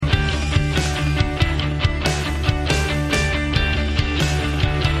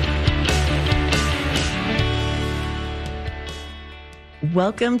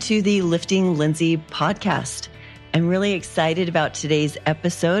Welcome to the Lifting Lindsay podcast. I'm really excited about today's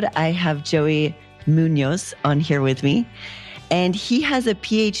episode. I have Joey Monuz on here with me, and he has a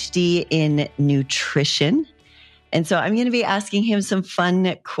PhD in nutrition. And so I'm going to be asking him some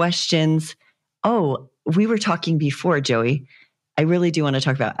fun questions. Oh, we were talking before, Joey. I really do want to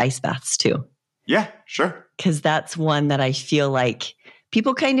talk about ice baths too. Yeah, sure. Because that's one that I feel like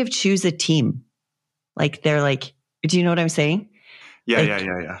people kind of choose a team. Like they're like, do you know what I'm saying? Yeah, like,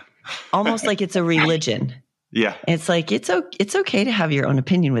 yeah. Almost like it's a religion. Yeah. It's like, it's okay to have your own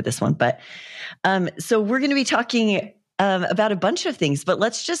opinion with this one. But so we're going to be talking about a bunch of things, but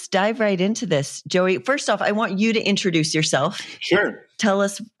let's just dive right into this. Joey, first off, I want you to introduce yourself. Sure. Tell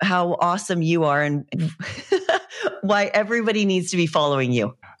us how awesome you are and why everybody needs to be following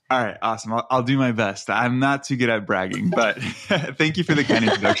you. All right. Awesome. I'll do my best. I'm not too good at bragging, but thank you for the kind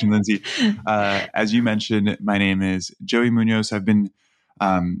introduction, Lindsay. As you mentioned, my name is Joey Monuz. I've been,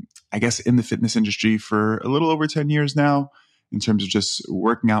 I guess, in the fitness industry for a little over 10 years now in terms of just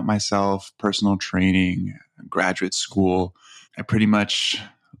working out myself, personal training, graduate school. I pretty much,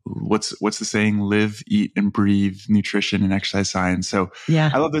 what's the saying? Live, eat, and breathe nutrition and exercise science. So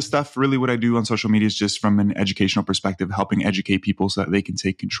yeah, I love this stuff. Really what I do on social media is just from an educational perspective, helping educate people so that they can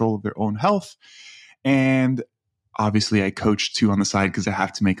take control of their own health. And obviously I coach too on the side because I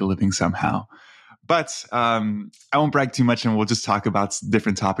have to make a living somehow. But I won't brag too much, and we'll just talk about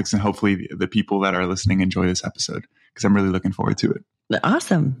different topics, and hopefully the people that are listening enjoy this episode because I'm really looking forward to it.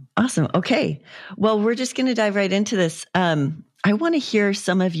 Awesome. Okay. Well, we're just going to dive right into this. I want to hear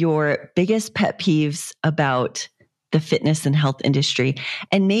some of your biggest pet peeves about the fitness and health industry,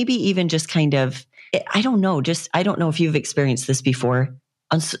 and maybe even just kind of, I don't know if you've experienced this before.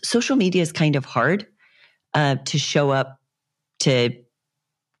 On social media is kind of hard to show up to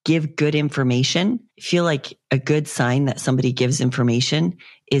give good information. I feel like a good sign that somebody gives information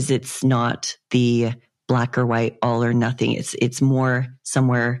is it's not the black or white, all or nothing. It's more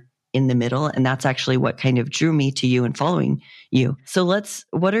somewhere in the middle. And that's actually what kind of drew me to you and following you. So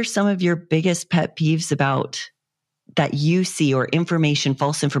what are some of your biggest pet peeves about that you see, or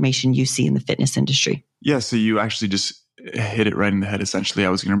false information you see in the fitness industry? Yeah. So you actually just hit it right in the head. Essentially, I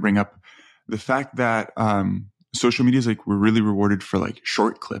was going to bring up the fact that, social media is like, we're really rewarded for like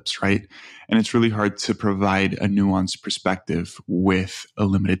short clips, right? And it's really hard to provide a nuanced perspective with a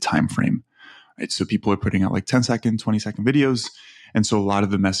limited time frame, right? So people are putting out like 10-second, 20-second videos. And so a lot of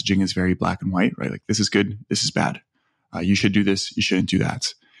the messaging is very black and white, right? Like, this is good, this is bad. You should do this, you shouldn't do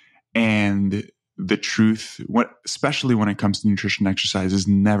that. And the truth, especially when it comes to nutrition and exercise, is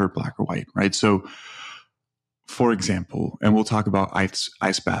never black or white, right? So for example, and we'll talk about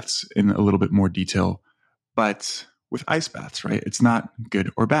ice baths in a little bit more detail, but with ice baths, right, it's not good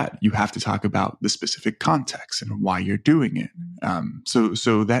or bad. You have to talk about the specific context and why you're doing it.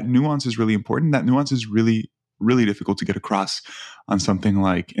 So that nuance is really important. That nuance is really, really difficult to get across on something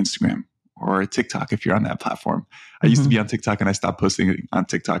like Instagram or TikTok if you're on that platform. I used to be on TikTok and I stopped posting on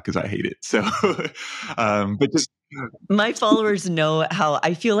TikTok because I hate it. So, but just... My followers know how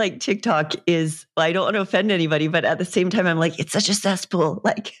I feel like TikTok is, I don't want to offend anybody, but at the same time, I'm like, it's such a cesspool.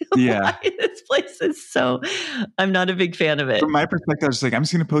 Like, yeah, why this place is so, I'm not a big fan of it. From my perspective, I was like, I'm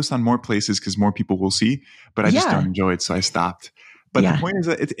just going to post on more places because more people will see, but I just don't enjoy it. So I stopped. But the point is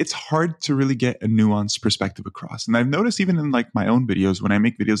that it's hard to really get a nuanced perspective across. And I've noticed even in like my own videos, when I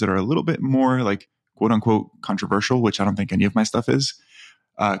make videos that are a little bit more like quote unquote controversial, which I don't think any of my stuff is,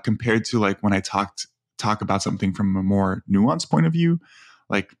 compared to like when I talk about something from a more nuanced point of view,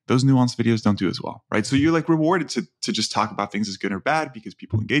 like those nuanced videos don't do as well, right? So you're like rewarded to just talk about things as good or bad because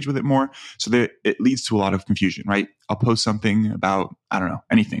people engage with it more. So that it leads to a lot of confusion, right? I'll post something about, I don't know,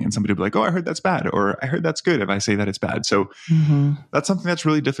 anything, and somebody will be like, oh, I heard that's bad, or I heard that's good if I say that it's bad. So that's something that's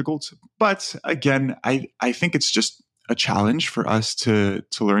really difficult. But again, I think it's just a challenge for us to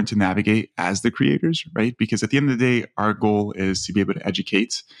learn to navigate as the creators, right? Because at the end of the day, our goal is to be able to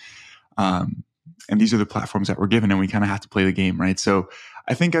educate. And these are the platforms that we're given, and we kind of have to play the game, right? So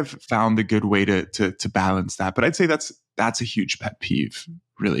I think I've found a good way to balance that. But I'd say that's a huge pet peeve,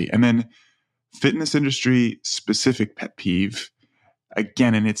 really. And then fitness industry specific pet peeve,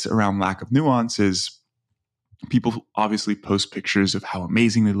 again, and it's around lack of nuance, is people obviously post pictures of how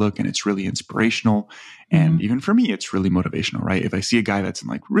amazing they look, and it's really inspirational. And even for me, it's really motivational, right? If I see a guy that's in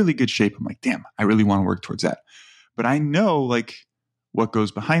like really good shape, I'm like, damn, I really want to work towards that. But I know like what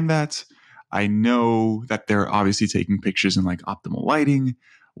goes behind that. I know that they're obviously taking pictures in like optimal lighting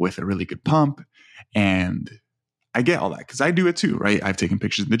with a really good pump. And I get all that because I do it too, right? I've taken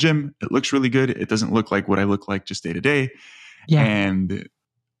pictures in the gym. It looks really good. It doesn't look like what I look like just day to day. Yeah. And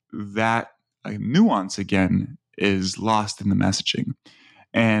that nuance again is lost in the messaging.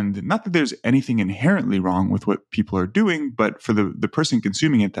 And not that there's anything inherently wrong with what people are doing, but for the person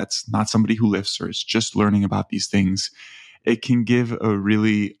consuming it, that's not somebody who lifts or is just learning about these things, it can give a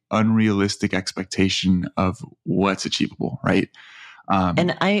really unrealistic expectation of what's achievable, right?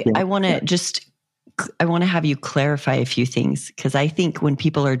 And I want to I want to have you clarify a few things, because I think when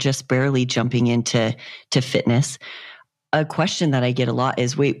people are just barely jumping into fitness, a question that I get a lot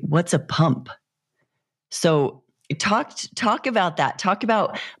is, wait, what's a pump? So talk about that. Talk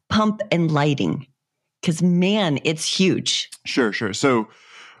about pump and lighting, because man, it's huge. Sure. So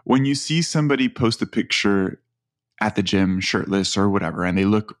when you see somebody post a picture at the gym shirtless or whatever, and they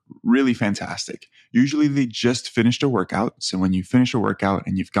look really fantastic, usually they just finished a workout. So when you finish a workout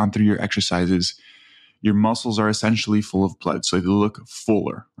and you've gone through your exercises, your muscles are essentially full of blood. So they look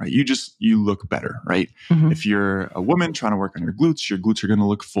fuller, right? You look better, right? Mm-hmm. If you're a woman trying to work on your glutes are going to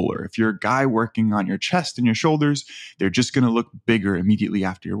look fuller. If you're a guy working on your chest and your shoulders, they're just going to look bigger immediately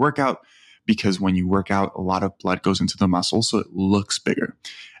after your workout, because when you work out, a lot of blood goes into the muscle, so it looks bigger.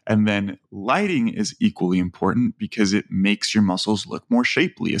 And then lighting is equally important because it makes your muscles look more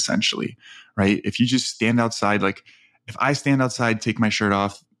shapely, essentially, right? If you just stand outside, like if I stand outside, take my shirt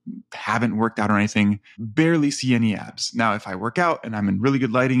off, haven't worked out or anything, barely see any abs. Now, if I work out and I'm in really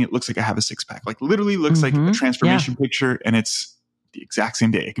good lighting, it looks like I have a six pack, like literally looks like a transformation picture, and it's the exact same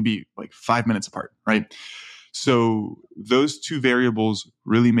day. It could be like 5 minutes apart, right? So those two variables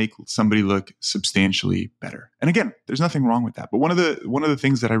really make somebody look substantially better. And again, there's nothing wrong with that. But one of the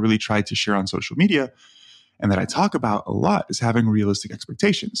things that I really try to share on social media and that I talk about a lot is having realistic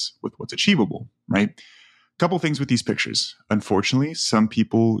expectations with what's achievable, right? Couple things with these pictures. Unfortunately, some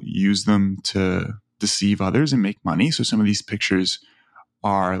people use them to deceive others and make money. So some of these pictures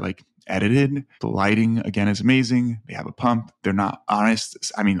are like edited. The lighting, again, is amazing. They have a pump. They're not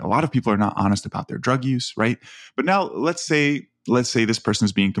honest. I mean, a lot of people are not honest about their drug use, right? But now let's say this person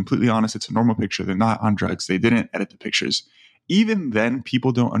is being completely honest. It's a normal picture. They're not on drugs. They didn't edit the pictures. Even then,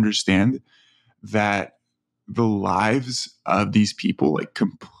 people don't understand that the lives of these people like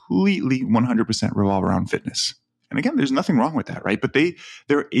completely 100% revolve around fitness. And again, there's nothing wrong with that, right? But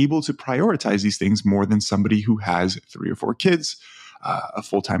they're able to prioritize these things more than somebody who has 3 or 4 kids, a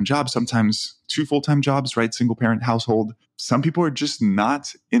full-time job, sometimes 2 full-time jobs, right? Single parent household. Some people are just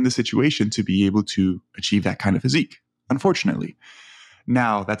not in the situation to be able to achieve that kind of physique, unfortunately.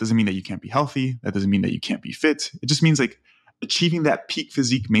 Now, that doesn't mean that you can't be healthy. That doesn't mean that you can't be fit. It just means like achieving that peak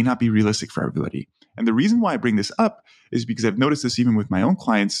physique may not be realistic for everybody. And the reason why I bring this up is because I've noticed this even with my own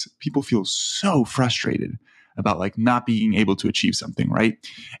clients. People feel so frustrated about like not being able to achieve something, right?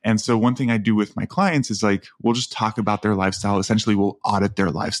 And so one thing I do with my clients is like, we'll just talk about their lifestyle. Essentially, we'll audit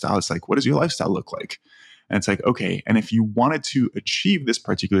their lifestyle. It's like, what does your lifestyle look like? And it's like, okay, and if you wanted to achieve this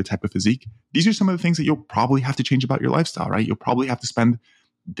particular type of physique, these are some of the things that you'll probably have to change about your lifestyle, right? You'll probably have to spend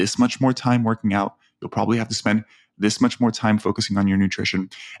this much more time working out. You'll probably have to spend this much more time focusing on your nutrition.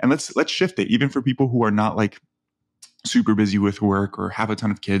 And let's shift it, even for people who are not like super busy with work or have a ton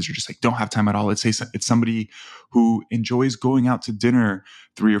of kids or just like don't have time at all. Let's say it's somebody who enjoys going out to dinner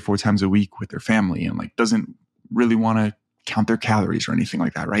 3 or 4 times a week with their family and like doesn't really want to count their calories or anything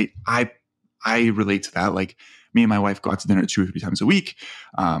like that, right? I relate to that. Like me and my wife go out to dinner 2 or 3 times a week.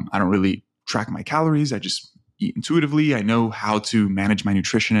 I don't really track my calories. I just eat intuitively. I know how to manage my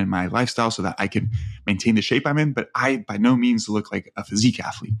nutrition and my lifestyle so that I can maintain the shape I'm in, but I by no means look like a physique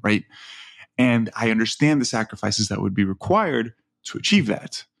athlete, right? And I understand the sacrifices that would be required to achieve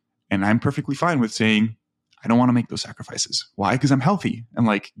that. And I'm perfectly fine with saying, I don't want to make those sacrifices. Why? Because I'm healthy, and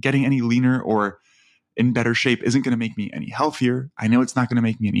like getting any leaner or in better shape isn't going to make me any healthier. I know it's not going to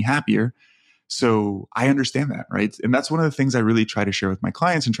make me any happier. So I understand that, right? And that's one of the things I really try to share with my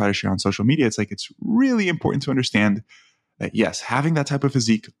clients and try to share on social media. It's like, it's really important to understand that yes, having that type of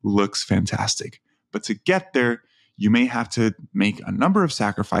physique looks fantastic, but to get there, you may have to make a number of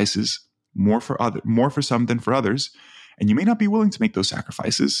sacrifices, more for some than for others. And you may not be willing to make those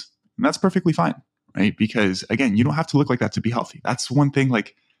sacrifices. And that's perfectly fine, right? Because again, you don't have to look like that to be healthy. That's one thing,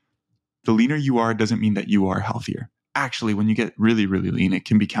 like the leaner you are doesn't mean that you are healthier. Actually, when you get really, really lean, it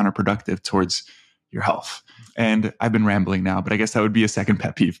can be counterproductive towards your health. And I've been rambling now, but I guess that would be a second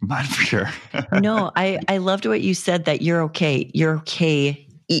pet peeve of mine for sure. No, I loved what you said, that you're okay. You're okay.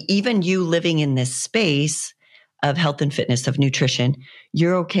 Even you living in this space of health and fitness, of nutrition,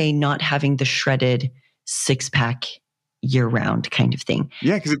 you're okay not having the shredded 6-pack year round kind of thing.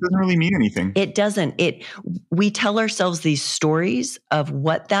 Yeah, because it doesn't really mean anything. It doesn't. We tell ourselves these stories of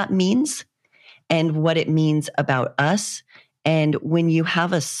what that means and what it means about us. And when you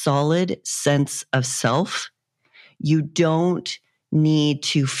have a solid sense of self, you don't need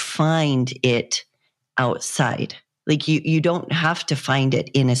to find it outside. Like you don't have to find it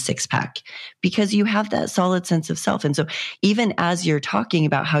in a six pack because you have that solid sense of self. And so even as you're talking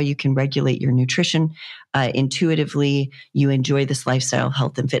about how you can regulate your nutrition intuitively, you enjoy this lifestyle,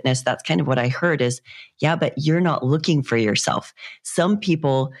 health and fitness. That's kind of what I heard is, yeah, but you're not looking for yourself. Some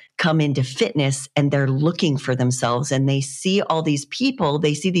people come into fitness and they're looking for themselves and they see all these people,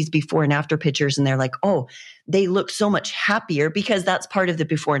 they see these before and after pictures and they're like, oh, they look so much happier because that's part of the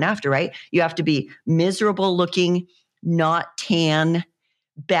before and after, right? You have to be miserable looking, not tan,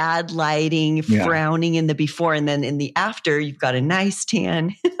 bad lighting, frowning in the before. And then in the after, you've got a nice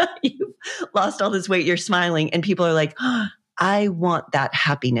tan. You've lost all this weight. You're smiling. And people are like, oh, I want that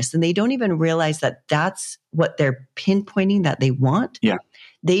happiness. And they don't even realize that that's what they're pinpointing that they want. Yeah.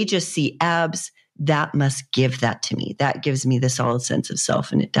 They just see abs. That must give that to me. That gives me the solid sense of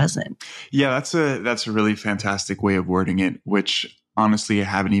self, and it doesn't. Yeah, that's a really fantastic way of wording it, which honestly, I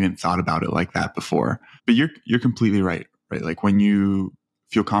haven't even thought about it like that before. But you're completely right? Like when you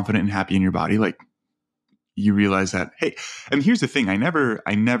feel confident and happy in your body, like you realize that, hey, and here's the thing, I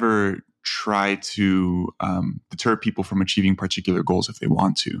never try to deter people from achieving particular goals if they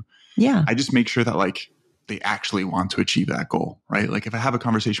want to. Yeah. I just make sure that like they actually want to achieve that goal, right? Like if I have a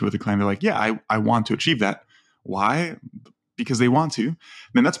conversation with a client, they're like, yeah, I want to achieve that. Why? Because they want to,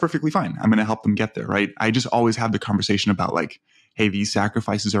 then that's perfectly fine. I'm going to help them get there, right? I just always have the conversation about like, hey, these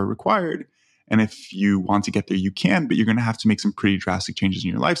sacrifices are required. And if you want to get there, you can, but you're going to have to make some pretty drastic changes in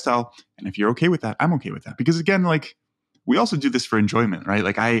your lifestyle. And if you're okay with that, I'm okay with that. Because again, like we also do this for enjoyment, right?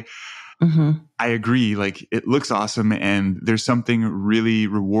 Like I agree. Like it looks awesome. And there's something really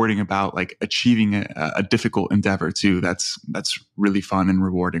rewarding about like achieving a difficult endeavor too. That's really fun and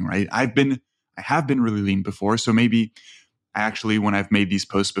rewarding, right? I have been really lean before. So maybe actually when I've made these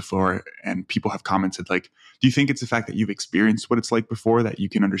posts before and people have commented like, do you think it's the fact that you've experienced what it's like before that you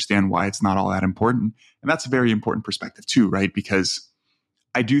can understand why it's not all that important? And that's a very important perspective too, right? Because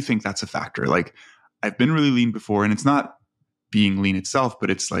I do think that's a factor. Like I've been really lean before and it's not being lean itself, but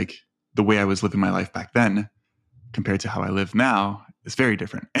it's like the way I was living my life back then compared to how I live now is very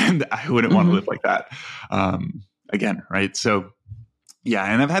different. And I wouldn't want to live like that again, right? So yeah,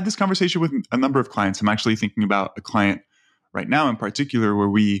 and I've had this conversation with a number of clients. I'm actually thinking about a client right now in particular where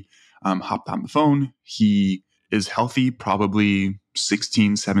we hopped on the phone. He is healthy, probably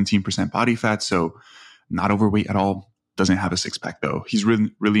 16, 17% body fat. So not overweight at all. Doesn't have a six pack though. He's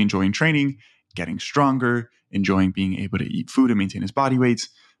really, really enjoying training, getting stronger, enjoying being able to eat food and maintain his body weight.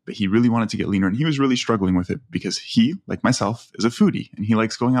 But he really wanted to get leaner and he was really struggling with it because he, like myself, is a foodie and he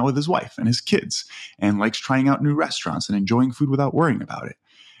likes going out with his wife and his kids and likes trying out new restaurants and enjoying food without worrying about it.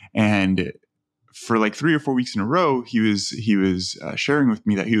 And for like 3 or 4 weeks in a row, he was sharing with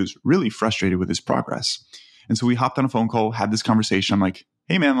me that he was really frustrated with his progress. And so we hopped on a phone call, had this conversation. I'm like,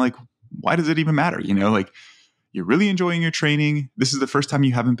 hey man, like, why does it even matter? You know, like you're really enjoying your training. This is the first time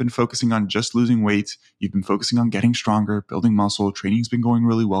you haven't been focusing on just losing weight. You've been focusing on getting stronger, building muscle. Training's been going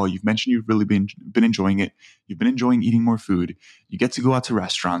really well. You've mentioned you've really been enjoying it. You've been enjoying eating more food. You get to go out to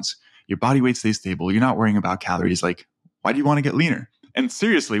restaurants. Your body weight stays stable. You're not worrying about calories. Like, why do you want to get leaner? And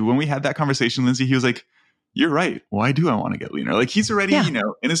seriously, when we had that conversation, Lindsay, he was like, you're right. Why do I want to get leaner? Like he's already, you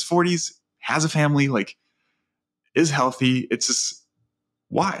know, in his 40s, has a family, like is healthy. It's just,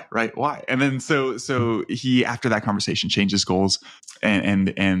 why, right? Why? And then so he, after that conversation, changed his goals.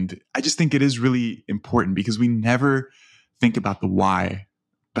 And I just think it is really important because we never think about the why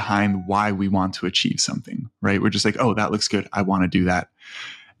behind why we want to achieve something, right? We're just like, oh, that looks good. I want to do that.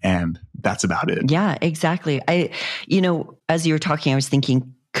 And that's about it. Yeah, exactly. As you were talking, I was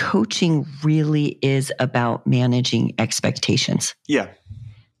thinking coaching really is about managing expectations. Yeah.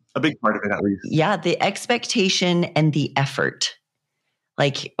 A big part of it, at least. Yeah. The expectation and the effort.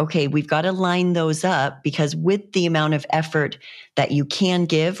 Like, okay, we've got to line those up because with the amount of effort that you can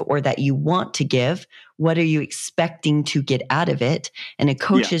give or that you want to give, what are you expecting to get out of it? And a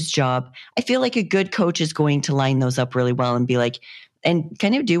coach's job, I feel like a good coach is going to line those up really well and be like, and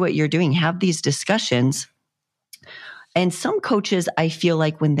kind of do what you're doing, have these discussions. And some coaches, I feel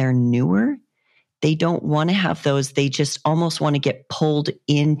like when they're newer, they don't want to have those. They just almost want to get pulled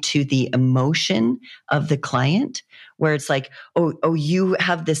into the emotion of the client where it's like, oh, you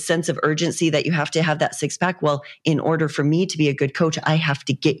have this sense of urgency that you have to have that six pack. Well, in order for me to be a good coach, I have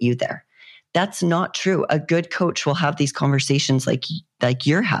to get you there. That's not true. A good coach will have these conversations like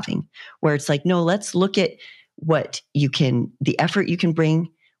you're having where it's like, no, let's look at the effort you can bring,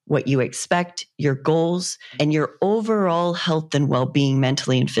 what you expect, your goals, and your overall health and well-being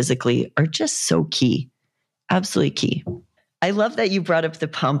mentally and physically are just so key. Absolutely key. I love that you brought up the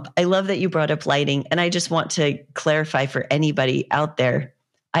pump. I love that you brought up lighting. And I just want to clarify for anybody out there,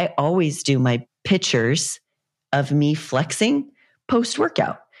 I always do my pictures of me flexing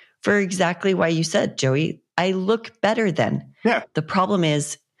post-workout for exactly why you said, Joey, I look better then. Yeah. The problem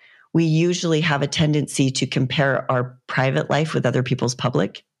is we usually have a tendency to compare our private life with other people's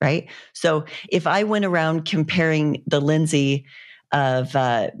public, right? So if I went around comparing the Lindsay of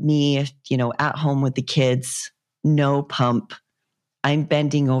me, at home with the kids, no pump, I'm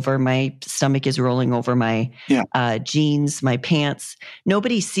bending over, my stomach is rolling over my jeans, my pants.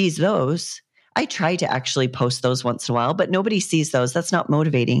 Nobody sees those. I try to actually post those once in a while, but nobody sees those. That's not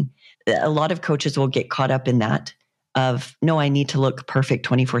motivating. A lot of coaches will get caught up in that of, no, I need to look perfect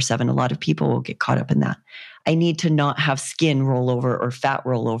 24/7. A lot of people will get caught up in that. I need to not have skin roll over or fat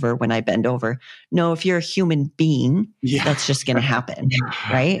roll over when I bend over. No, if you're a human being, that's just going to happen,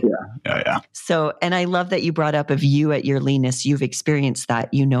 right? Yeah. So, and I love that you brought up of you at your leanest. You've experienced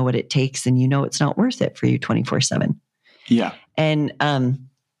that. You know what it takes, and you know it's not worth it for you 24/7. Yeah. And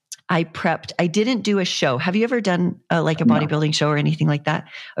I prepped. I didn't do a show. Have you ever done like a bodybuilding show or anything like that?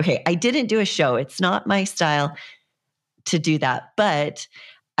 Okay, I didn't do a show. It's not my style to do that, but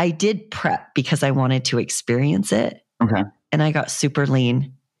I did prep because I wanted to experience it. Okay. And I got super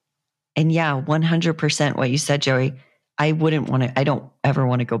lean. And 100% what you said, Joey. I don't ever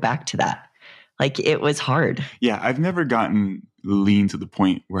want to go back to that. Like, it was hard. Yeah, I've never gotten lean to the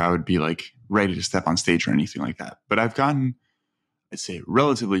point where I would be like ready to step on stage or anything like that. But I've gotten, I'd say,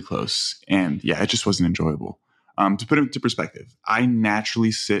 relatively close. And it just wasn't enjoyable. To put it into perspective, I'm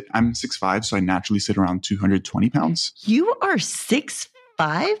 6'5", so I naturally sit around 220 pounds. You are 6'5"?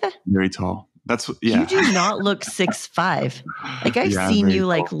 Very tall. You do not look 6'5". Like, I've seen you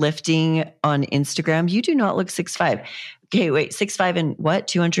like lifting on Instagram. You do not look 6'5". Okay, wait, 6'5" and what?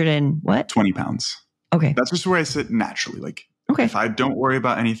 200 and what? 20 pounds. Okay. That's just where I sit naturally. Like, if I don't worry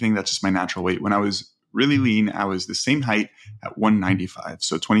about anything, that's just my natural weight. When I was really lean, I was the same height at 195,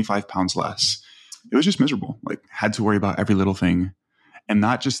 so 25 pounds less. It was just miserable. Like, had to worry about every little thing. And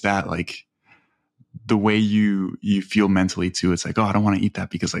not just that, like, the way you feel mentally too. It's like, oh, I don't want to eat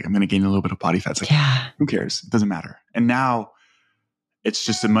that because like I'm going to gain a little bit of body fat. It's like, who cares? It doesn't matter. And now it's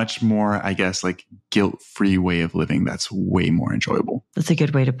just a much more, I guess, like guilt-free way of living that's way more enjoyable. That's a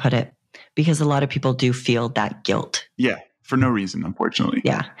good way to put it, because a lot of people do feel that guilt. Yeah. For no reason, unfortunately.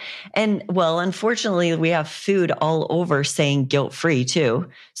 Yeah. And well, unfortunately, we have food all over saying guilt-free too.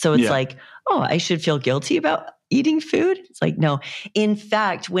 So it's like, oh, I should feel guilty about eating food. It's like, no. In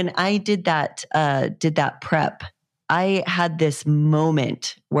fact, when I did that prep, I had this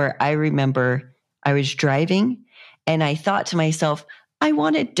moment where I remember I was driving and I thought to myself, I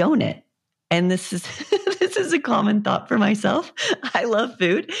want a donut. And this is this is a common thought for myself. I love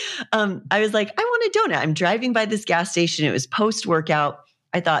food. I was like, I want a donut. I'm driving by this gas station. It was post-workout.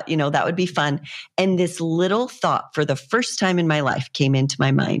 I thought, that would be fun. And this little thought for the first time in my life came into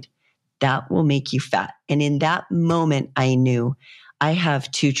my mind. That will make you fat. And in that moment, I knew I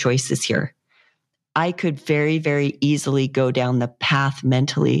have two choices here. I could very, very easily go down the path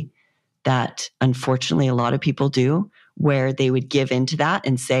mentally that unfortunately a lot of people do, where they would give into that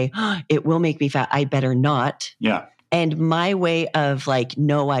and say, oh, it will make me fat. I better not. Yeah. And my way of like,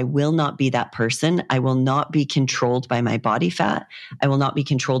 no, I will not be that person. I will not be controlled by my body fat. I will not be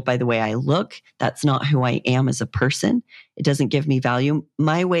controlled by the way I look. That's not who I am as a person. It doesn't give me value.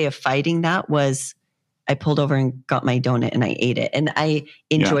 My way of fighting that was I pulled over and got my donut and I ate it. And I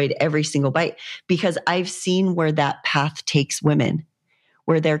enjoyed every single bite because I've seen where that path takes women,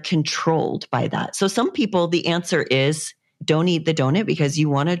 where they're controlled by that. So some people, the answer is don't eat the donut because you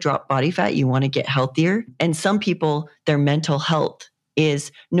want to drop body fat, you want to get healthier. And some people, their mental health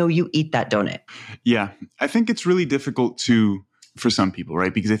is, no, you eat that donut. Yeah. I think it's really difficult for some people,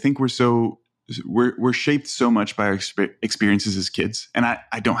 right? Because I think we're shaped so much by our experiences as kids. And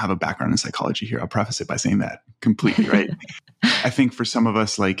I don't have a background in psychology here. I'll preface it by saying that completely, right? I think for some of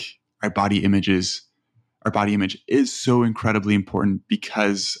us, like our body image is so incredibly important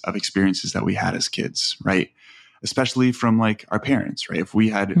because of experiences that we had as kids, right? Especially from like our parents, right? If we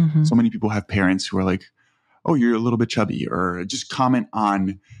had so many people have parents who are like, oh, you're a little bit chubby, or just comment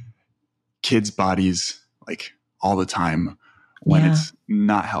on kids' bodies like all the time when it's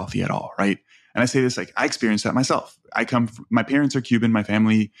not healthy at all, right? And I say this, like I experienced that myself. My parents are Cuban.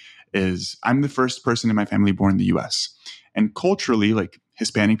 I'm the first person in my family born in the US. And culturally, like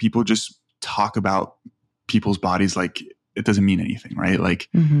Hispanic people just talk about people's bodies like it doesn't mean anything, right? Like,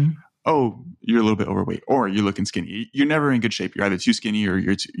 oh, you're a little bit overweight, or you're looking skinny. You're never in good shape. You're either too skinny or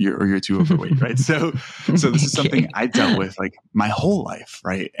you're too overweight, right? So this is something I dealt with like my whole life,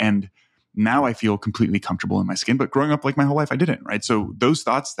 right? And now I feel completely comfortable in my skin, but growing up like my whole life, I didn't, right? So those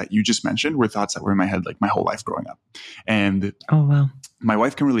thoughts that you just mentioned were thoughts that were in my head like my whole life growing up. And oh wow, my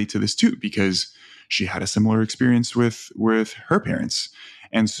wife can relate to this too, because she had a similar experience with her parents.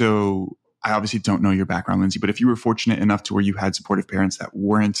 And so I obviously don't know your background, Lindsay, but if you were fortunate enough to where you had supportive parents that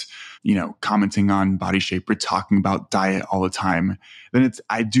weren't, commenting on body shape or talking about diet all the time, then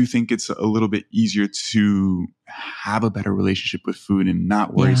I do think it's a little bit easier to have a better relationship with food and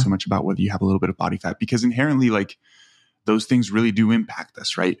not worry so much about whether you have a little bit of body fat, because inherently, like, those things really do impact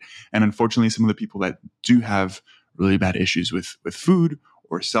us, right? And unfortunately, some of the people that do have really bad issues with food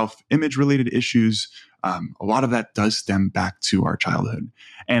or self-image related issues, a lot of that does stem back to our childhood.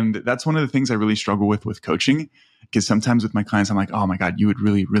 And that's one of the things I really struggle with coaching, because sometimes with my clients, I'm like, oh my God, you would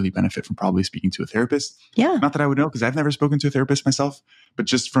really, really benefit from probably speaking to a therapist. Yeah. Not that I would know, because I've never spoken to a therapist myself, but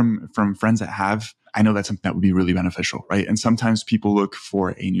just from friends that have, I know that's something that would be really beneficial, right? And sometimes people look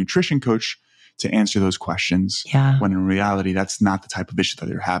for a nutrition coach to answer those questions, when in reality, that's not the type of issue that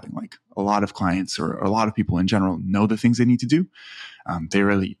they're having. Like, a lot of clients or a lot of people in general know the things they need to do. They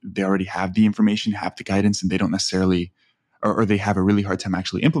already have the information, have the guidance, and they don't necessarily, or they have a really hard time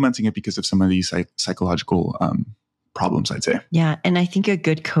actually implementing it because of some of these psychological problems, I'd say. Yeah. And I think a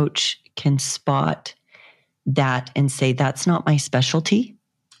good coach can spot that and say, that's not my specialty.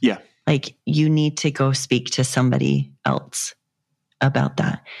 Yeah. Like, you need to go speak to somebody else about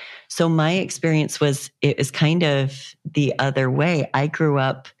that. So my experience it was kind of the other way. I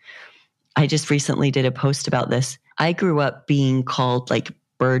just recently did a post about this. I grew up being called like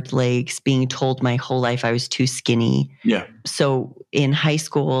bird legs, being told my whole life I was too skinny. Yeah. So in high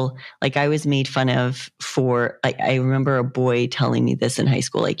school, like, I was made fun of for, like, I remember a boy telling me this in high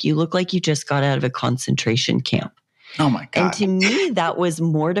school, like, you look like you just got out of a concentration camp. Oh my God. And to me, that was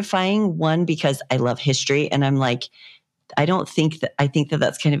mortifying. One, because I love history, and I'm like, I think that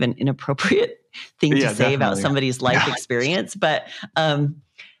that's kind of an inappropriate thing to say about somebody's life experience, but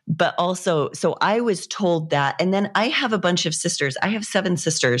also, so I was told that. And then I have a bunch of sisters. I have 7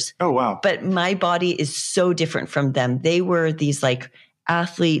 sisters. Oh, wow. But my body is so different from them. They were these like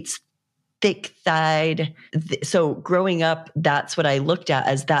athletes, thick thighed. So growing up, that's what I looked at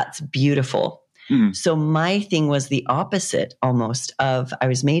as, that's beautiful. Mm. So my thing was the opposite almost of, I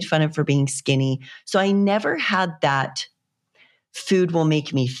was made fun of for being skinny. So I never had that food will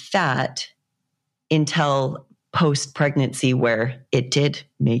make me fat until post-pregnancy, where it did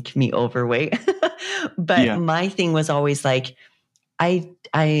make me overweight. But my thing was always like,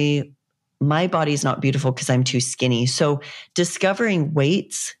 my body's not beautiful because I'm too skinny. So discovering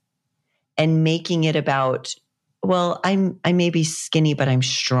weights and making it about, well, I may be skinny, but I'm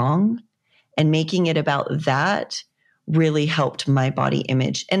strong, and making it about that really helped my body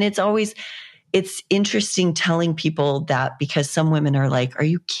image. And it's interesting telling people that, because some women are like, are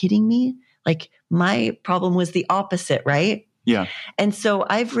you kidding me? Like, my problem was the opposite, right? Yeah. And so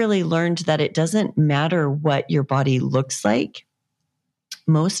I've really learned that it doesn't matter what your body looks like.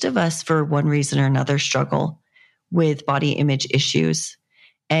 Most of us, for one reason or another, struggle with body image issues.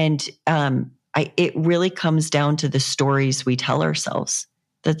 And it really comes down to the stories we tell ourselves.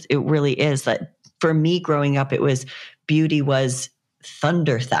 That it really is that, for me growing up, beauty was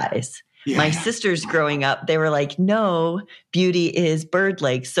thunder thighs. Yeah. My sisters growing up, they were like, no, beauty is bird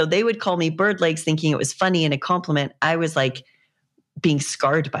legs. So they would call me bird legs thinking it was funny and a compliment. I was like being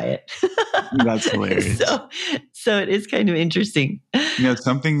scarred by it. That's hilarious. So it is kind of interesting.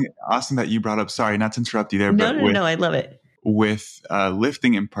 Something awesome that you brought up, sorry, not to interrupt you there. No, I love it. With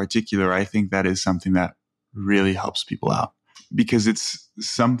lifting in particular, I think that is something that really helps people out, because it's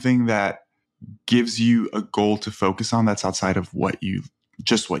something that gives you a goal to focus on that's outside of what you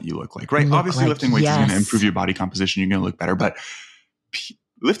look like, right? Obviously, lifting weights is going to improve your body composition. You're going to look better, but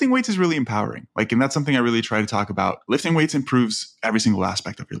lifting weights is really empowering. Like, and that's something I really try to talk about. Lifting weights improves every single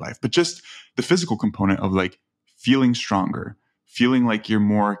aspect of your life, but just the physical component of like feeling stronger, feeling like you're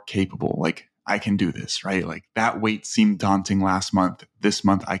more capable. Like, I can do this, right? Like, that weight seemed daunting last month. This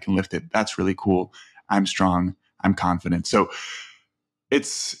month I can lift it. That's really cool. I'm strong. I'm confident. So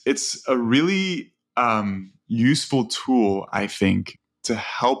it's a really useful tool, I think, to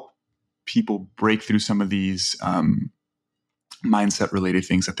help people break through some of these mindset related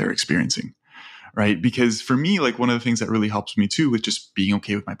things that they're experiencing, right? Because for me, like, one of the things that really helps me too with just being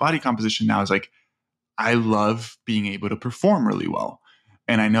okay with my body composition now is like, I love being able to perform really well.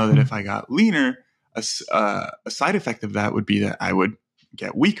 And I know that if I got leaner, a side effect of that would be that I would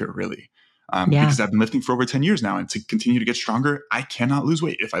get weaker, really. Because I've been lifting for over 10 years now, and to continue to get stronger, I cannot lose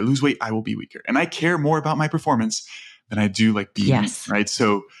weight. If I lose weight, I will be weaker. And I care more about my performance than I do like being weak, right?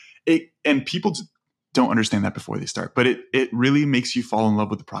 So and people don't understand that before they start, but it really makes you fall in love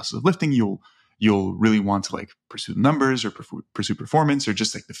with the process of lifting. You'll really want to like pursue numbers or pursue performance, or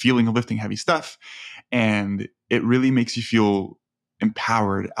just like the feeling of lifting heavy stuff. And it really makes you feel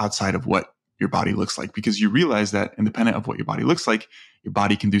empowered outside of what your body looks like, because you realize that independent of what your body looks like, your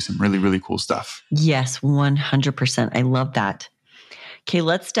body can do some really, really cool stuff. Yes, 100%. I love that. Okay,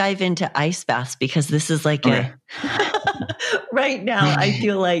 let's dive into ice baths, because this is like right now, I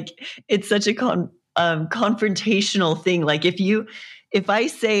feel like it's such a confrontational thing. Like if I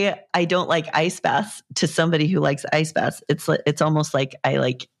say I don't like ice baths to somebody who likes ice baths, it's almost like I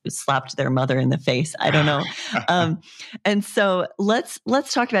like slapped their mother in the face. I don't know. And so let's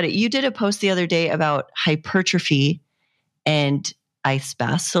talk about it. You did a post the other day about hypertrophy and ice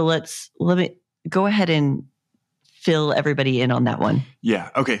baths. So let me go ahead and fill everybody in on that one.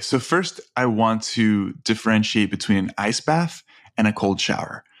 Yeah. Okay. So first, I want to differentiate between an ice bath and a cold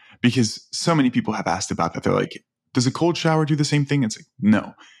shower, because so many people have asked about that. They're like, does a cold shower do the same thing? It's like,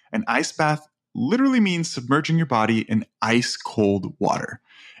 no. An ice bath literally means submerging your body in ice cold water.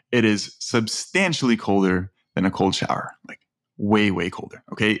 It is substantially colder than a cold shower, like way, way colder.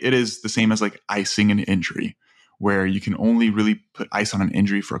 Okay. It is the same as like icing an injury, where you can only really put ice on an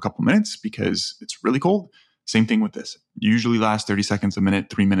injury for a couple minutes because it's really cold. Same thing with this. Usually lasts 30 seconds, a minute,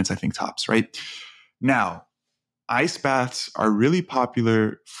 3 minutes, I think tops, right? Now, ice baths are really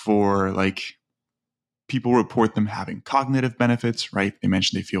popular for like, people report them having cognitive benefits, right? They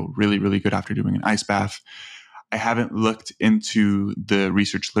mentioned they feel really, really good after doing an ice bath. I haven't looked into the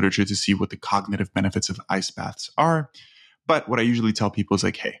research literature to see what the cognitive benefits of ice baths are. But what I usually tell people is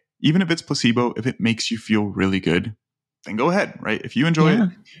like, hey, even if it's placebo, if it makes you feel really good, then go ahead, right? If you enjoy it,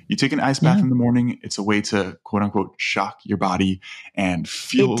 you take an ice bath in the morning. It's a way to quote unquote shock your body and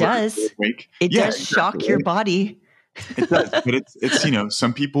feel awake. It does shock your body. It does, but it's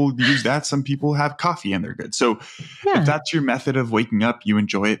some people use that. Some people have coffee and they're good. So if that's your method of waking up, you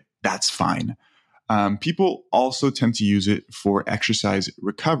enjoy it, that's fine. People also tend to use it for exercise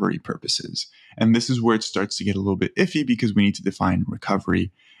recovery purposes. And this is where it starts to get a little bit iffy, because we need to define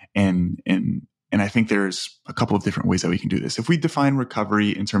recovery. And I think there's a couple of different ways that we can do this. If we define recovery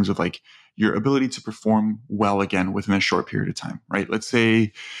in terms of like your ability to perform well again within a short period of time, right? Let's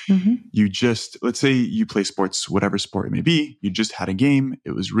say you play sports, whatever sport it may be. You just had a game.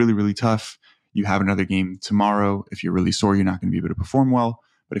 It was really, really tough. You have another game tomorrow. If you're really sore, you're not going to be able to perform well.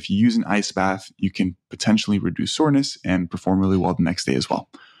 But if you use an ice bath, you can potentially reduce soreness and perform really well the next day as well.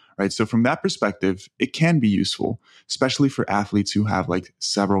 Right. So from that perspective, it can be useful, especially for athletes who have like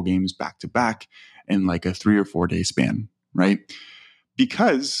several games back to back in like a 3 or 4 day span. Right.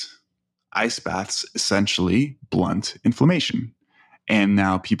 Because ice baths essentially blunt inflammation. And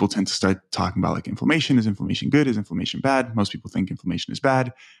now people tend to start talking about like inflammation. Is inflammation good? Is inflammation bad? Most people think inflammation is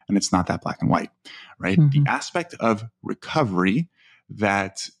bad, and it's not that black and white. Right. The aspect of recovery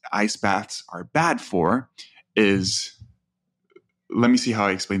that ice baths are bad for is, let me see how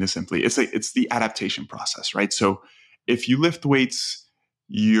I explain this simply. It's the adaptation process, right? So if you lift weights,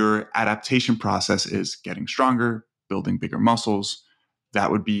 your adaptation process is getting stronger, building bigger muscles. That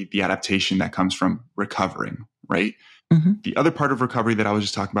would be the adaptation that comes from recovering, right? The other part of recovery that I was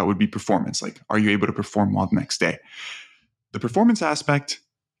just talking about would be performance. Like, are you able to perform well the next day? The performance aspect,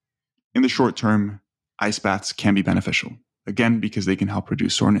 in the short term, ice baths can be beneficial. Again, because they can help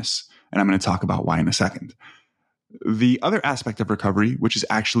reduce soreness. And I'm going to talk about why in a second. The other aspect of recovery, which is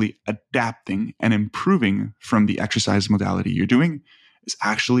actually adapting and improving from the exercise modality you're doing, is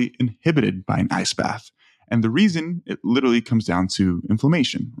actually inhibited by an ice bath. And the reason, it literally comes down to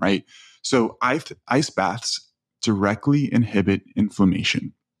inflammation, right? So ice baths directly inhibit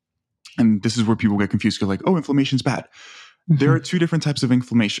inflammation. And this is where people get confused. They're like, oh, inflammation's bad. There are two different types of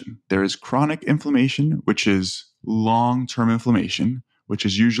inflammation. There is chronic inflammation, which is long-term inflammation, which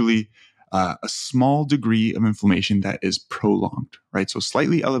is usually a small degree of inflammation that is prolonged, right? So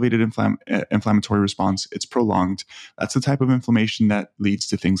slightly elevated inflammatory response, it's prolonged. That's the type of inflammation that leads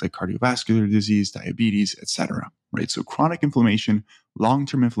to things like cardiovascular disease, diabetes, etc., right? So chronic inflammation,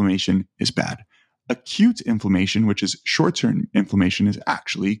 long-term inflammation is bad. Acute inflammation, which is short-term inflammation, is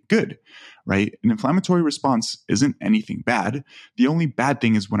actually good, right? An inflammatory response isn't anything bad. The only bad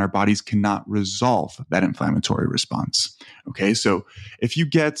thing is when our bodies cannot resolve that inflammatory response. Okay, so if you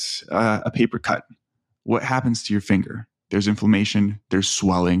get a paper cut, what happens to your finger? There's inflammation, there's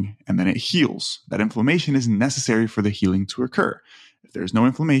swelling, and then it heals. That inflammation is necessary for the healing to occur. If there's no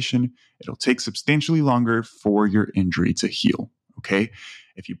inflammation, it'll take substantially longer for your injury to heal. Okay,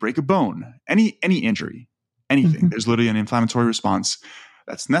 if you break a bone, any injury, anything, there's literally an inflammatory response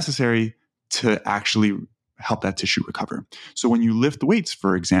that's necessary to actually help that tissue recover. So when you lift weights,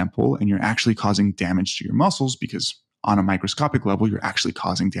 for example, and you're actually causing damage to your muscles, because on a microscopic level, you're actually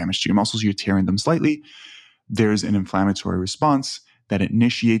causing damage to your muscles, you're tearing them slightly, there's an inflammatory response that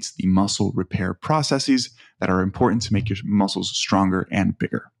initiates the muscle repair processes that are important to make your muscles stronger and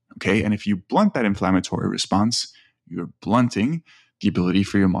bigger. Okay. And if you blunt that inflammatory response, you're blunting the ability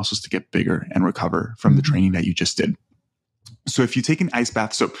for your muscles to get bigger and recover from the training that you just did. So if you take an ice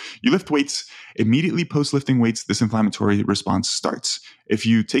bath, so you lift weights, immediately post lifting weights, this inflammatory response starts. If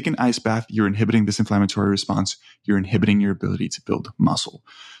you take an ice bath, you're inhibiting this inflammatory response. You're inhibiting your ability to build muscle.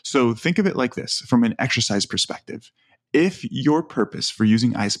 So think of it like this from an exercise perspective. If your purpose for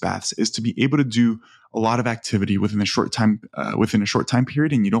using ice baths is to be able to do a lot of activity within a short time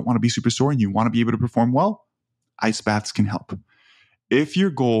period, and you don't want to be super sore and you want to be able to perform well, ice baths can help. If your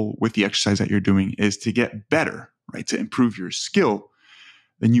goal with the exercise that you're doing is to get better, right, to improve your skill,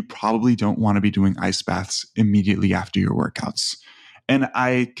 then you probably don't want to be doing ice baths immediately after your workouts. And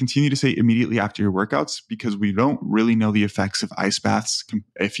I continue to say immediately after your workouts because we don't really know the effects of ice baths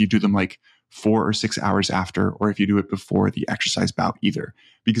if you do them like 4 or 6 hours after, or if you do it before the exercise bout either.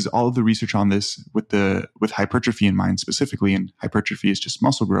 Because all of the research on this with hypertrophy in mind specifically, and hypertrophy is just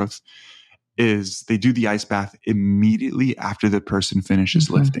muscle growth, is they do the ice bath immediately after the person finishes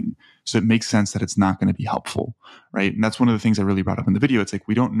lifting. So it makes sense that it's not going to be helpful, right? And that's one of the things I really brought up in the video. It's like,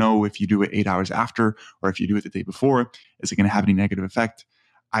 we don't know if you do it 8 hours after, or if you do it the day before, is it going to have any negative effect?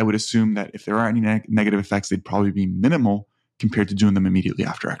 I would assume that if there are any negative effects, they'd probably be minimal compared to doing them immediately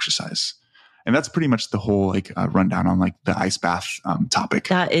after exercise. And that's pretty much the whole rundown on like the ice bath topic.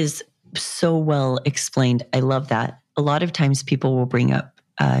 That is so well explained. I love that. A lot of times people will bring up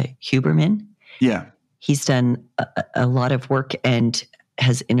Huberman. Yeah. He's done a lot of work and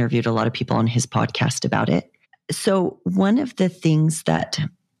has interviewed a lot of people on his podcast about it. So one of the things that,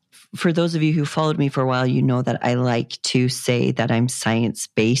 for those of you who followed me for a while, you know that I like to say that I'm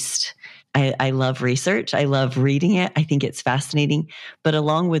science-based. I love research. I love reading it. I think it's fascinating. But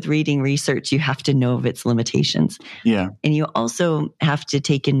along with reading research, you have to know of its limitations. Yeah. And you also have to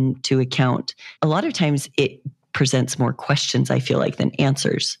take into account, a lot of times it presents more questions, I feel like, than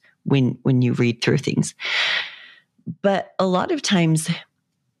answers when you read through things. But a lot of times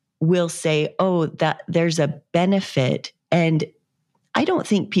we'll say, oh, that there's a benefit. And I don't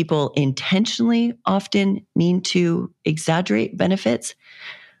think people intentionally often mean to exaggerate benefits,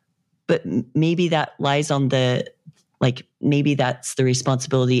 but maybe that lies on maybe that's the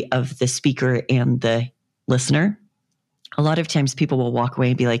responsibility of the speaker and the listener. A lot of times people will walk away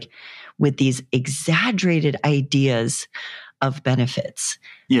and be like, with these exaggerated ideas of benefits.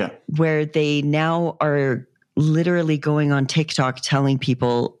 Yeah. Where they now are literally going on TikTok telling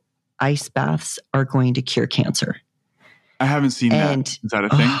people ice baths are going to cure cancer. I haven't seen that. Is that a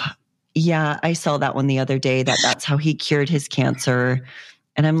thing? Yeah, I saw that one the other day, that's how he cured his cancer.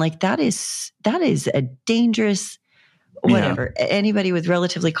 And I'm like, that is a dangerous, whatever. Yeah. Anybody with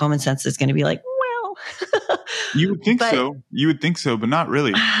relatively common sense is going to be like, well. You would think so. You would think so, but not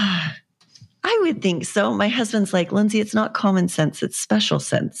really. I would think so. My husband's like, Lindsay, it's not common sense. It's special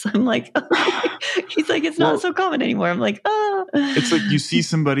sense. I'm like, he's like, it's not so common anymore. I'm like, oh. It's like you see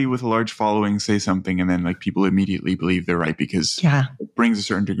somebody with a large following say something and then like people immediately believe they're right because it brings a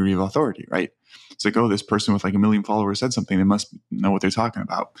certain degree of authority, right? It's like, oh, this person with like 1 million followers said something. They must know what they're talking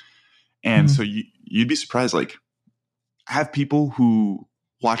about. And so you'd be surprised. Like, I have people who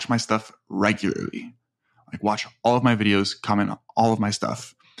watch my stuff regularly, like watch all of my videos, comment on all of my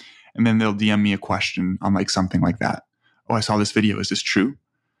stuff. And then they'll DM me a question on like something like that. Oh, I saw this video. Is this true?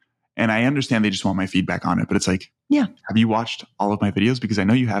 And I understand they just want my feedback on it. But it's like, yeah, have you watched all of my videos? Because I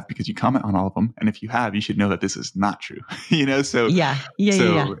know you have, because you comment on all of them. And if you have, you should know that this is not true. So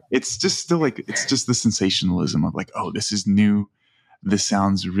it's just still like, it's just the sensationalism of like, oh, this is new. This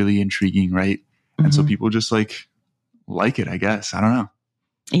sounds really intriguing, right? And so people just like it, I guess. I don't know.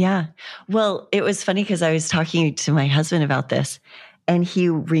 Yeah. Well, it was funny because I was talking to my husband about this. And he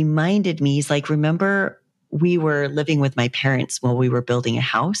reminded me, he's like, remember we were living with my parents while we were building a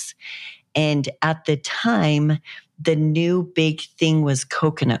house. And at the time, the new big thing was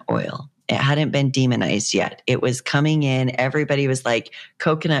coconut oil. It hadn't been demonized yet. It was coming in. Everybody was like,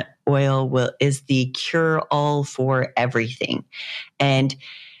 coconut oil is the cure all for everything. And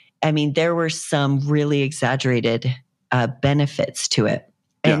I mean, there were some really exaggerated benefits to it.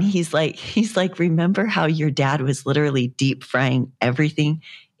 And he's like, remember how your dad was literally deep frying everything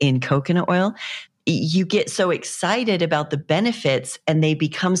in coconut oil? You get so excited about the benefits and they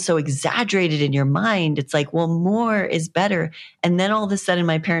become so exaggerated in your mind. It's like, well, more is better. And then all of a sudden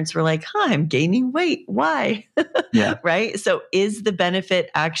my parents were like, I'm gaining weight. Why? Yeah. Right. So is the benefit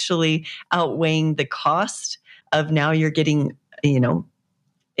actually outweighing the cost of now you're getting,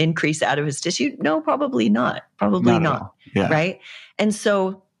 increase out of his tissue? No, probably not. Probably not. Yeah. Right. And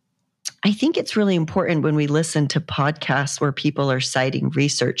so I think it's really important when we listen to podcasts where people are citing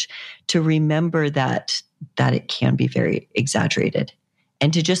research to remember that it can be very exaggerated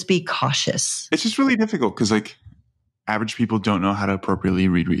and to just be cautious. It's just really difficult because like average people don't know how to appropriately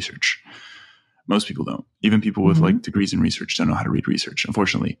read research. Most people don't. Even people with like degrees in research don't know how to read research.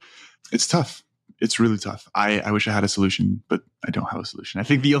 Unfortunately, it's tough. It's really tough. I wish I had a solution, but I don't have a solution. I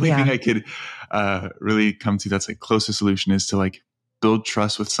think the only thing I could really come to that's like closest solution is to like build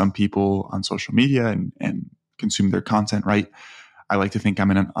trust with some people on social media and consume their content, right? I like to think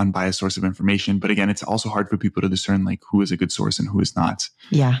I'm an unbiased source of information, but again, it's also hard for people to discern like who is a good source and who is not.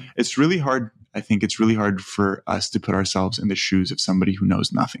 Yeah. It's really hard. I think it's really hard for us to put ourselves in the shoes of somebody who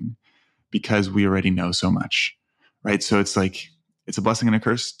knows nothing because we already know so much, right? So it's like, it's a blessing and a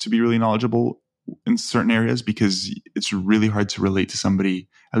curse to be really knowledgeable in certain areas because it's really hard to relate to somebody,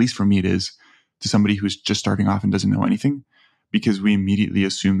 at least for me it is, to somebody who's just starting off and doesn't know anything because we immediately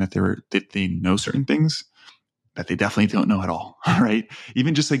assume that they know certain things that they definitely don't know at all, right?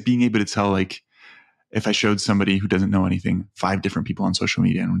 Even just like being able to tell, like, if I showed somebody who doesn't know anything, 5 different people on social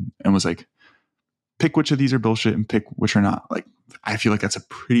media and was like, pick which of these are bullshit and pick which are not. Like, I feel like that's a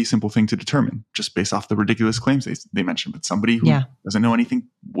pretty simple thing to determine just based off the ridiculous claims they mentioned. But somebody who doesn't know anything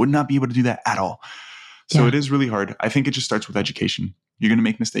would not be able to do that at all. So it is really hard. I think it just starts with education. You're going to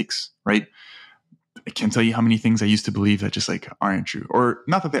make mistakes, right? I can't tell you how many things I used to believe that just like aren't true, or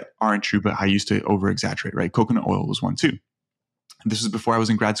not that they aren't true, but I used to over exaggerate, right? Coconut oil was one too. This was before I was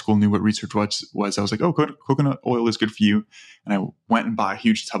in grad school, knew what research was. I was like, oh, coconut oil is good for you. And I went and bought a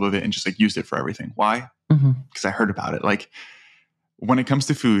huge tub of it and just like used it for everything. Why? Because I heard about it. Like when it comes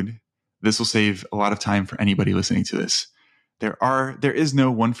to food, this will save a lot of time for anybody listening to this. There is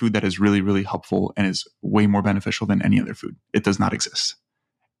no one food that is really, really helpful and is way more beneficial than any other food. It does not exist.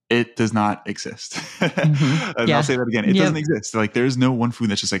 It does not exist. And I'll say that again. It doesn't exist. Like there's no one food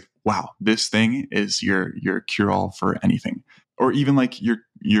that's just like, wow, this thing is your cure-all for anything. Or even like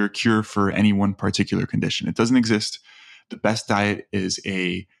your cure for any one particular condition. It doesn't exist. The best diet is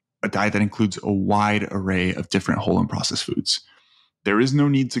a diet that includes a wide array of different whole and processed foods. There is no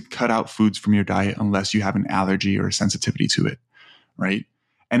need to cut out foods from your diet unless you have an allergy or a sensitivity to it, right?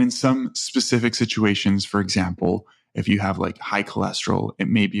 And in some specific situations, for example, if you have like high cholesterol, it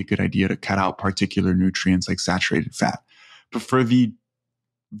may be a good idea to cut out particular nutrients like saturated fat. But for the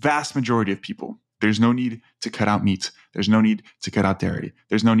vast majority of people, there's no need to cut out meat. There's no need to cut out dairy.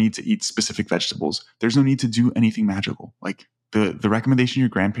 There's no need to eat specific vegetables. There's no need to do anything magical. Like the recommendation your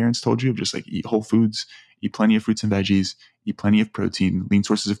grandparents told you of just like eat whole foods, eat plenty of fruits and veggies, eat plenty of protein, lean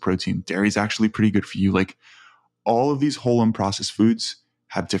sources of protein. Dairy is actually pretty good for you. Like all of these whole and processed foods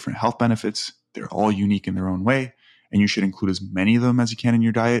have different health benefits. They're all unique in their own way. And you should include as many of them as you can in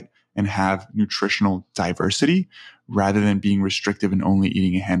your diet and have nutritional diversity rather than being restrictive and only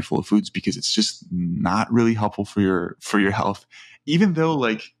eating a handful of foods because it's just not really helpful for your health. Even though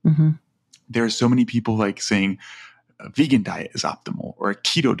like there are so many people like saying a vegan diet is optimal or a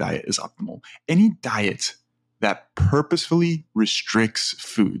keto diet is optimal. Any diet that purposefully restricts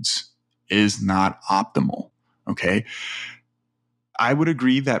foods is not optimal. Okay. I would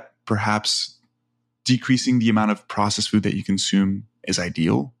agree that perhaps decreasing the amount of processed food that you consume is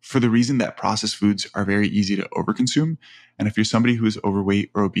ideal for the reason that processed foods are very easy to overconsume. And if you're somebody who is overweight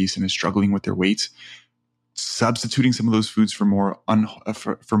or obese and is struggling with their weight, substituting some of those foods for more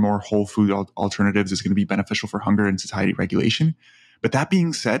whole food alternatives is going to be beneficial for hunger and satiety regulation. But that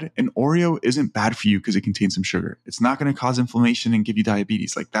being said, an Oreo isn't bad for you because it contains some sugar. It's not going to cause inflammation and give you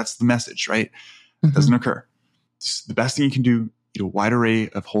diabetes. Like that's the message, right? It doesn't occur. It's the best thing you can do, eat a wide array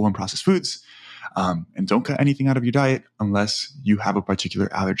of whole and processed foods. And don't cut anything out of your diet unless you have a particular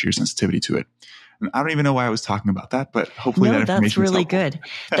allergy or sensitivity to it. And I don't even know why I was talking about that, but hopefully that information that's really good.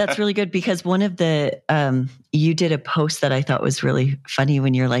 That's really good because one of the, you did a post that I thought was really funny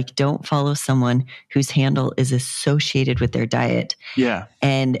when you're like, don't follow someone whose handle is associated with their diet. Yeah.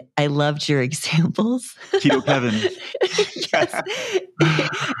 And I loved your examples. Keto Kevin. Yes.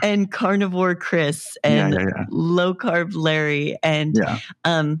 And carnivore Chris and low carb Larry. And,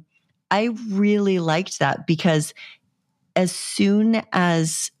 I really liked that because as soon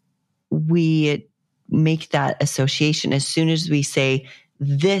as we make that association, as soon as we say,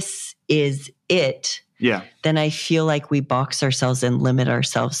 this is it, then I feel like we box ourselves and limit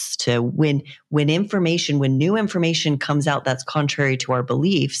ourselves to when new information comes out that's contrary to our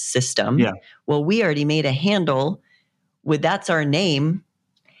belief system. Well, we already made a handle with that's our name.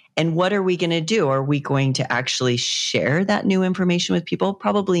 And what are we going to do? Are we going to actually share that new information with people?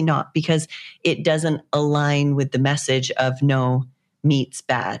 Probably not, because it doesn't align with the message of no, meat's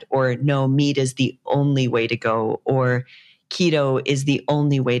bad, or no, meat is the only way to go, or keto is the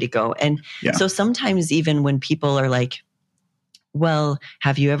only way to go. And so sometimes even when people are like, well,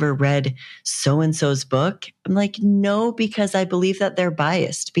 have you ever read so-and-so's book? I'm like, no, because I believe that they're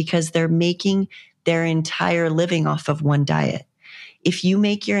biased because they're making their entire living off of one diet. If you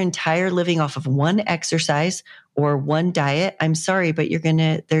make your entire living off of one exercise or one diet, I'm sorry, but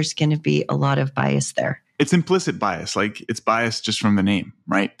there's going to be a lot of bias there. It's implicit bias. Like it's bias just from the name,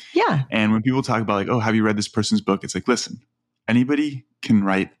 right? Yeah. And when people talk about like, oh, have you read this person's book? It's like, listen, anybody can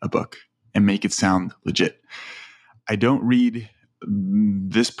write a book and make it sound legit. I don't read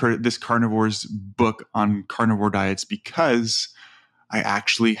this carnivore's book on carnivore diets because I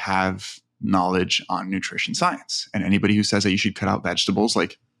actually have knowledge on nutrition science. And anybody who says that you should cut out vegetables,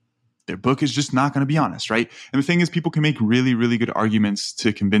 like their book is just not going to be honest, right? And the thing is, people can make really, really good arguments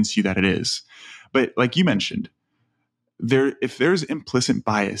to convince you that it is. But like you mentioned, if there's implicit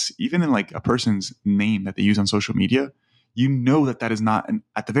bias, even in like a person's name that they use on social media, you know that is not,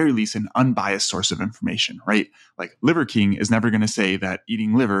 at the very least, an unbiased source of information, right? Like Liver King is never going to say that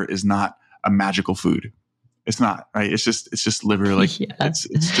eating liver is not a magical food. It's not, right? It's just liver. Like it's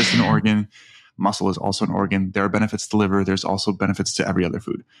just an organ. Muscle is also an organ. There are benefits to liver. There's also benefits to every other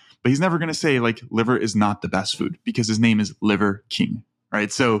food. But he's never going to say like liver is not the best food because his name is Liver King,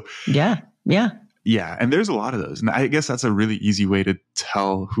 right? So yeah. And there's a lot of those. And I guess that's a really easy way to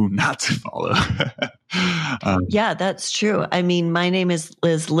tell who not to follow. Yeah, that's true. I mean, my name is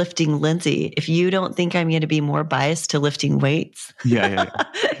Lifting Lindsay. If you don't think I'm going to be more biased to lifting weights. Yeah.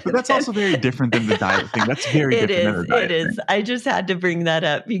 But that's also very different than the diet thing. That's very different than the diet thing. I just had to bring that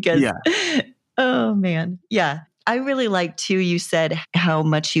up because, oh man. Yeah. I really like too, you said how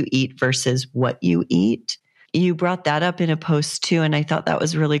much you eat versus what you eat. You brought that up in a post too, and I thought that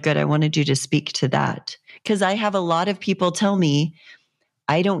was really good. I wanted you to speak to that because I have a lot of people tell me,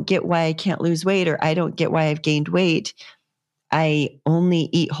 I don't get why I can't lose weight, or I don't get why I've gained weight. I only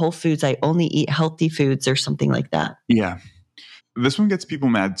eat whole foods. I only eat healthy foods or something like that. Yeah. This one gets people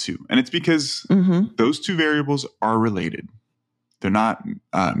mad too. And it's because those two variables are related. They're not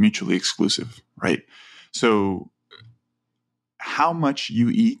mutually exclusive, right? So how much you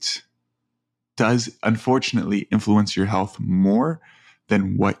eat does unfortunately influence your health more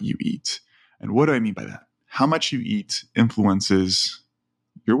than what you eat. And what do I mean by that? How much you eat influences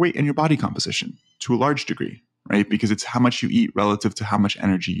your weight and your body composition to a large degree, right? Because it's how much you eat relative to how much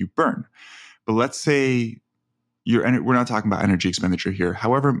energy you burn. But let's say we're not talking about energy expenditure here.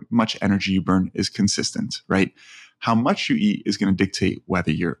 However much energy you burn is consistent, right? How much you eat is going to dictate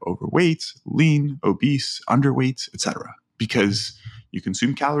whether you're overweight, lean, obese, underweight, etc. Because you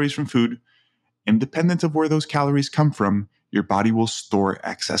consume calories from food. Independent of where those calories come from, your body will store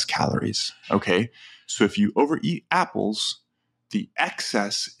excess calories, okay? So if you overeat apples, the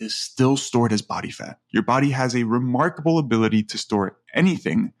excess is still stored as body fat. Your body has a remarkable ability to store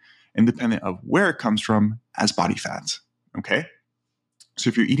anything, independent of where it comes from, as body fat, okay? So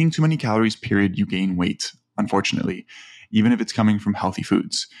if you're eating too many calories, period, you gain weight, unfortunately, even if it's coming from healthy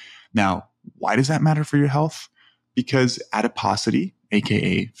foods. Now, why does that matter for your health? Because adiposity,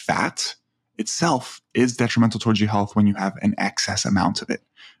 aka fat, itself is detrimental towards your health when you have an excess amount of it.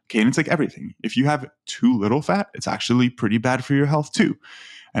 Okay. And it's like everything. If you have too little fat, it's actually pretty bad for your health too.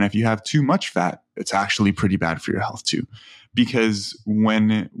 And if you have too much fat, it's actually pretty bad for your health too. Because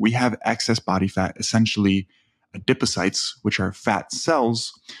when we have excess body fat, essentially adipocytes, which are fat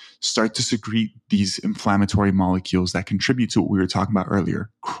cells, start to secrete these inflammatory molecules that contribute to what we were talking about earlier,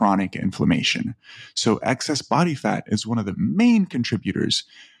 chronic inflammation. So excess body fat is one of the main contributors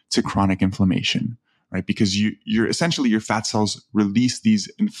to chronic inflammation, right? Because you're essentially, your fat cells release these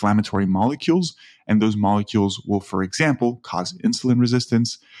inflammatory molecules, and those molecules will, for example, cause insulin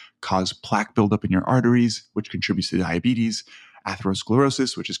resistance, cause plaque buildup in your arteries, which contributes to diabetes,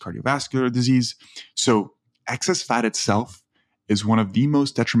 atherosclerosis, which is cardiovascular disease. So excess fat itself is one of the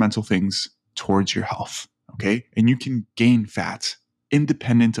most detrimental things towards your health, okay? And you can gain fat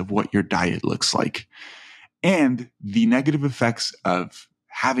independent of what your diet looks like. And the negative effects of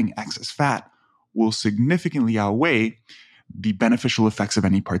having excess fat will significantly outweigh the beneficial effects of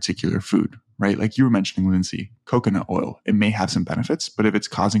any particular food, right? Like you were mentioning, Lindsay, coconut oil, it may have some benefits, but if it's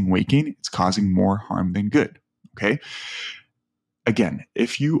causing weight gain, it's causing more harm than good, okay? Again,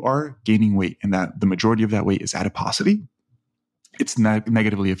 if you are gaining weight and that the majority of that weight is adiposity, it's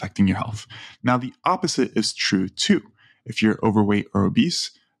negatively affecting your health. Now, the opposite is true too. If you're overweight or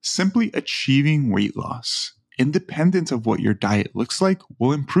obese, simply achieving weight loss, independent of what your diet looks like,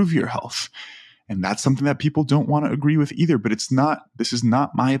 will improve your health. And that's something that people don't want to agree with either, but this is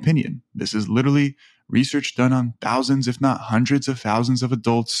not my opinion. This is literally research done on thousands, if not hundreds of thousands of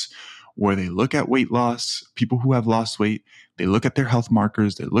adults, where they look at weight loss, people who have lost weight, They look at their health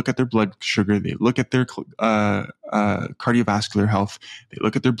markers. They look at their blood sugar. They look at their cardiovascular health. They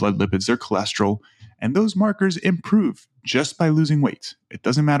look at their blood lipids, their cholesterol, and those markers improve just by losing weight. It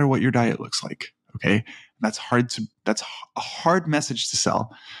doesn't matter what your diet looks like. Okay. That's a hard message to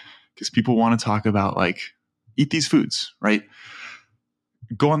sell because people want to talk about like, eat these foods, right?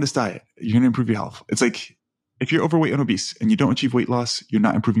 Go on this diet. You're going to improve your health. It's like, if you're overweight and obese and you don't achieve weight loss, you're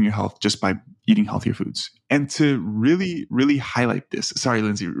not improving your health just by eating healthier foods. And to really, really highlight this, sorry,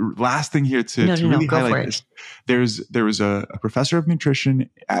 Lindsay, last thing here to really highlight this, there was a professor of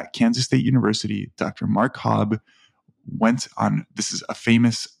nutrition at Kansas State University, Dr. Mark Hobb, went on, this is a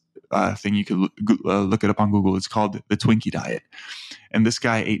famous thing. You could look it up on Google. It's called the Twinkie diet. And this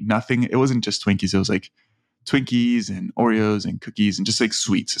guy ate nothing. It wasn't just Twinkies. It was like Twinkies and Oreos and cookies and just like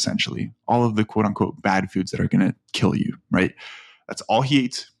sweets, essentially. All of the quote unquote bad foods that are going to kill you, right? That's all he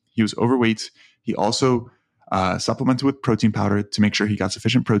ate. He was overweight. He also supplemented with protein powder to make sure he got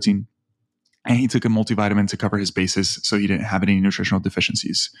sufficient protein. And he took a multivitamin to cover his bases so he didn't have any nutritional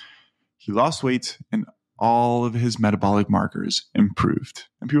deficiencies. He lost weight and all of his metabolic markers improved.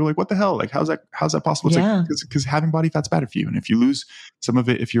 And people are like, what the hell? Like, how's that possible? Yeah. Because having body fat's bad for you. And if you lose some of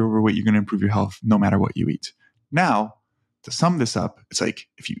it, if you're overweight, you're going to improve your health no matter what you eat. Now, to sum this up, it's like,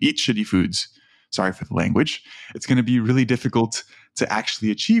 if you eat shitty foods, sorry for the language, it's going to be really difficult to actually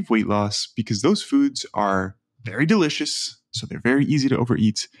achieve weight loss because those foods are very delicious. So they're very easy to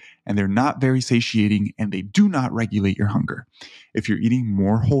overeat and they're not very satiating and they do not regulate your hunger. If you're eating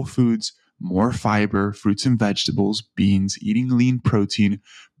more whole foods, more fiber, fruits and vegetables, beans, eating lean protein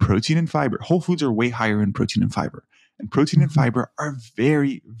and fiber. Whole foods are way higher in protein and fiber. And protein and fiber are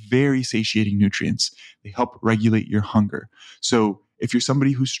very, very satiating nutrients. They help regulate your hunger. So if you're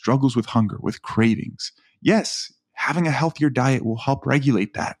somebody who struggles with hunger, with cravings, yes, having a healthier diet will help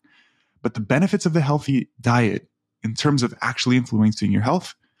regulate that. But the benefits of the healthy diet in terms of actually influencing your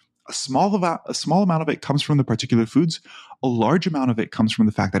health, a small amount of it comes from the particular foods. A large amount of it comes from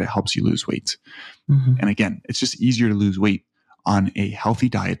the fact that it helps you lose weight. Mm-hmm. And again, it's just easier to lose weight on a healthy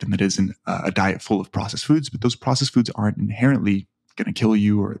diet than it is in a diet full of processed foods. But those processed foods aren't inherently going to kill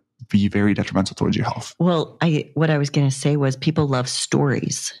you or be very detrimental towards your health. Well, what I was going to say was people love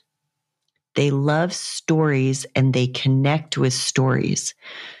stories. They love stories and they connect with stories.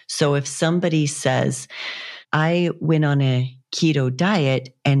 So if somebody says, I went on a keto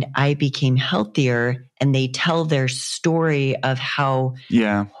diet and I became healthier, and they tell their story of how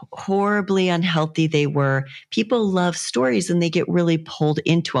horribly unhealthy they were, people love stories and they get really pulled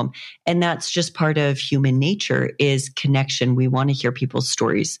into them. And that's just part of human nature is connection. We want to hear people's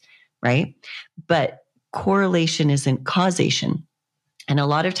stories, right? But correlation isn't causation. And a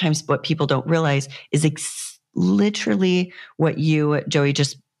lot of times what people don't realize is literally what you, Joey,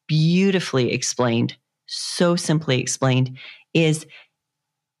 just beautifully explained, so simply explained, is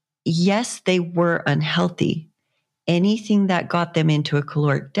yes, they were unhealthy. Anything that got them into a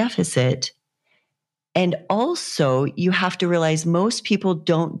caloric deficit. And also you have to realize most people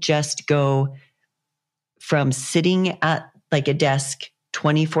don't just go from sitting at like a desk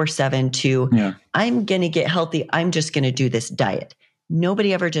 24/7 to I'm going to get healthy. I'm just going to do this diet.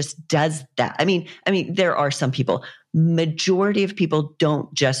 Nobody ever just does that. I mean, there are some people. Majority of people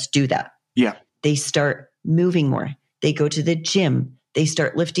don't just do that. Yeah. They start moving more. They go to the gym. They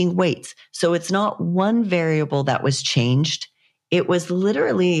start lifting weights. So it's not one variable that was changed. It was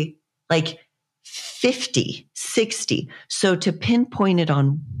literally like 50, 60. So to pinpoint it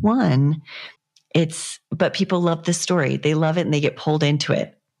on one, but people love the story. They love it and they get pulled into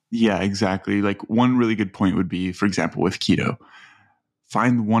it. Yeah, exactly. Like one really good point would be, for example, with keto.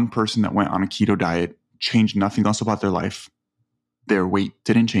 Find one person that went on a keto diet, changed nothing else about their life. Their weight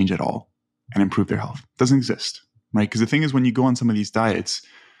didn't change at all and improved their health. Doesn't exist, right? Because the thing is, when you go on some of these diets,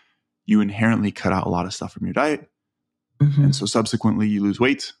 you inherently cut out a lot of stuff from your diet. Mm-hmm. And so subsequently you lose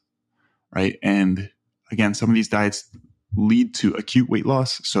weight, right? And again, some of these diets lead to acute weight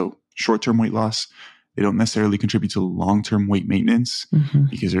loss. So short-term weight loss, they don't necessarily contribute to long-term weight maintenance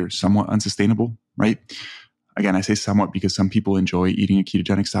because they're somewhat unsustainable, right? Again, I say somewhat because some people enjoy eating a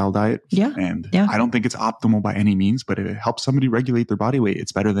ketogenic style diet. Yeah. And I don't think it's optimal by any means, but if it helps somebody regulate their body weight,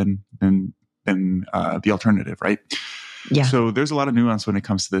 it's better than the alternative, right? Yeah. So there's a lot of nuance when it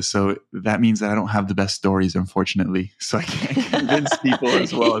comes to this. So that means that I don't have the best stories, unfortunately. So I can't convince people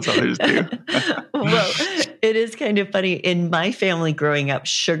as well as others do. Well, it is kind of funny. In my family growing up,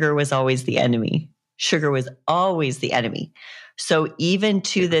 sugar was always the enemy. Sugar was always the enemy. So even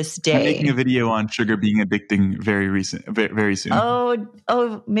to this day, I'm making a video on sugar being addicting very soon.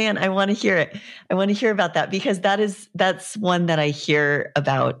 Oh man, I want to hear it. I want to hear about that because that's one that I hear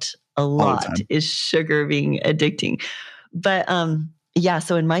about a lot is sugar being addicting. But, yeah.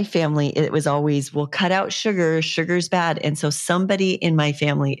 So in my family, it was always, we'll cut out sugar. Sugar's bad. And so somebody in my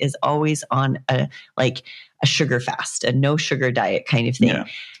family is always on a sugar fast, a no sugar diet kind of thing. Yeah.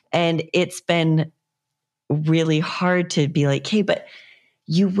 And it's been really hard to be like, hey, but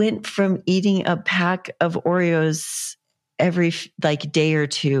you went from eating a pack of Oreos every day or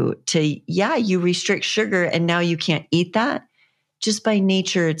two to, yeah, you restrict sugar and now you can't eat that. Just by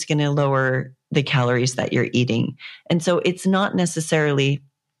nature, it's going to lower the calories that you're eating. And so it's not necessarily,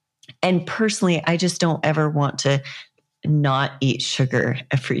 and personally, I just don't ever want to not eat sugar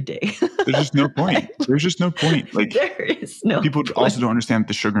every day. There's just no point. There's just no point. Like, there is no people point. also don't understand that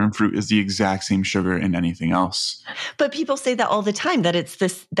the sugar in fruit is the exact same sugar in anything else. But people say that all the time, that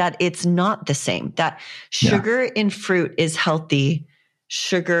it's not the same, that sugar in fruit is healthy.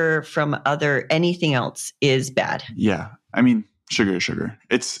 Sugar from anything else is bad. Yeah. I mean, sugar is sugar.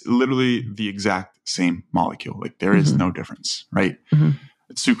 It's literally the exact same molecule. Like, there is no difference, right? Mm-hmm.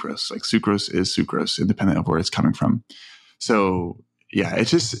 It's sucrose. Like, sucrose is sucrose, independent of where it's coming from. So yeah, it's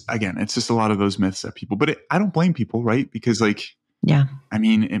just a lot of those myths that people, but I don't blame people, right? Because I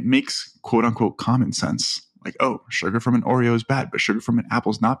mean, it makes quote unquote common sense. Like, oh, sugar from an Oreo is bad, but sugar from an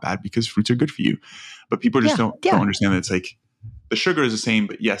apple is not bad because fruits are good for you. But people just don't understand that it's like, the sugar is the same,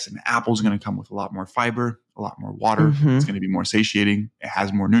 but yes, an apple is going to come with a lot more fiber, a lot more water. Mm-hmm. It's going to be more satiating. It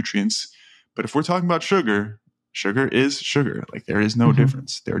has more nutrients. But if we're talking about sugar, sugar is sugar. Like, there is no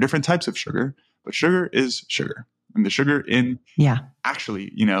difference. There are different types of sugar, but sugar is sugar. And the sugar in,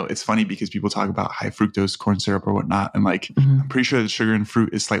 actually, it's funny because people talk about high fructose corn syrup or whatnot. And I'm pretty sure the sugar in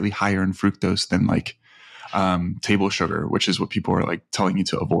fruit is slightly higher in fructose than table sugar, which is what people are telling you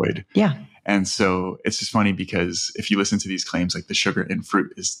to avoid. Yeah. And so it's just funny because if you listen to these claims, the sugar in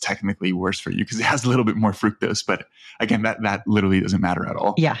fruit is technically worse for you because it has a little bit more fructose. But again, that literally doesn't matter at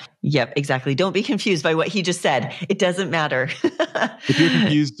all. Yeah. Yep. Exactly. Don't be confused by what he just said. It doesn't matter. If you're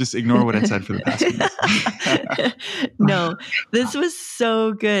confused, just ignore what I said for the past minute. No, this was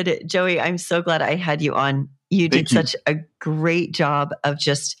so good. Joey, I'm so glad I had you on. You did such a great job of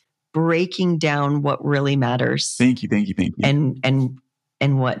just breaking down what really matters. Thank you.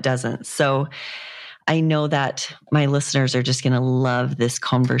 And what doesn't. So I know that my listeners are just going to love this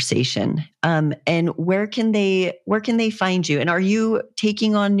conversation. And where can they find you? And are you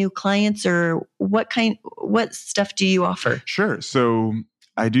taking on new clients, or what stuff do you offer? Sure. So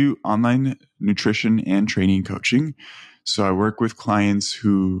I do online nutrition and training coaching. So I work with clients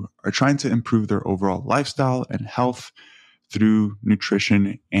who are trying to improve their overall lifestyle and health through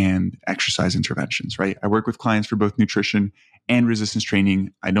nutrition and exercise interventions, right? I work with clients for both nutrition and resistance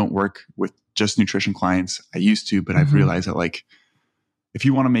training. I don't work with just nutrition clients. I used to, but I've realized that if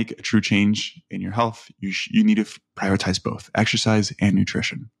you want to make a true change in your health, you need to prioritize both exercise and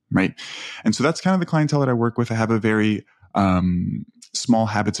nutrition, right? And so that's kind of the clientele that I work with. I have a very small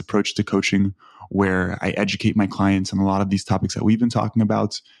habits approach to coaching where I educate my clients on a lot of these topics that we've been talking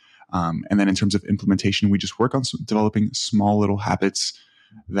about. And then in terms of implementation, we just work on developing small little habits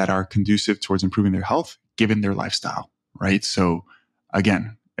that are conducive towards improving their health, given their lifestyle, right? So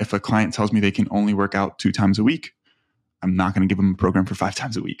again, if a client tells me they can only work out 2 times a week, I'm not going to give them a program for 5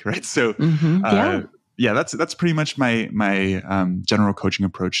 times a week, right? So that's pretty much my general coaching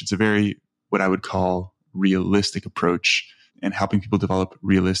approach. It's a very, what I would call, realistic approach, and helping people develop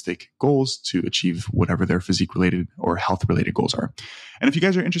realistic goals to achieve whatever their physique related or health related goals are. And if you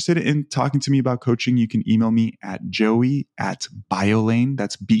guys are interested in talking to me about coaching, you can email me at joey@biolane,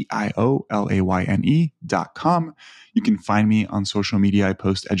 that's BIOLAYNE.com. You can find me on social media. I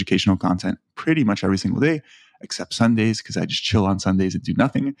post educational content pretty much every single day, except Sundays, because I just chill on Sundays and do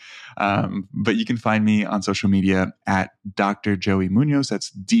nothing. But you can find me on social media at Dr. Joey Munoz. That's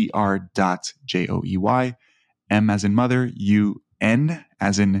Dr.Joey. M as in mother, UN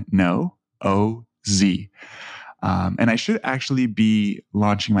as in no, OZ. And I should actually be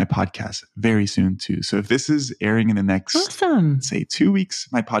launching my podcast very soon too. So if this is airing in the next, say 2 weeks,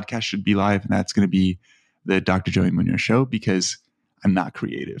 my podcast should be live, and that's going to be the Dr. Joey Munoz Show, because I'm not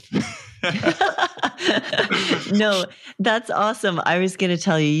creative. No, that's awesome. I was going to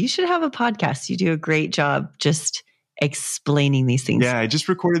tell you should have a podcast. You do a great job just explaining these things. Yeah, I just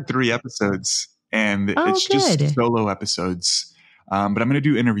recorded 3 episodes. And it's just solo episodes. But I'm going to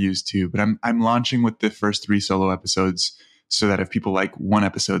do interviews too. But I'm launching with the first 3 solo episodes so that if people like one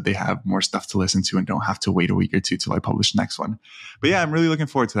episode, they have more stuff to listen to and don't have to wait a week or 2 till I publish the next one. But yeah, I'm really looking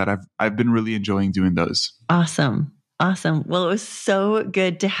forward to that. I've been really enjoying doing those. Awesome. Well, it was so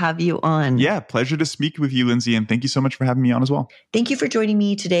good to have you on. Yeah, pleasure to speak with you, Lindsay. And thank you so much for having me on as well. Thank you for joining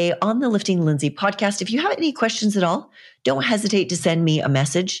me today on the Lifting Lindsay podcast. If you have any questions at all, don't hesitate to send me a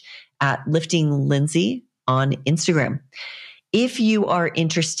message at Lifting Lindsay on Instagram. If you are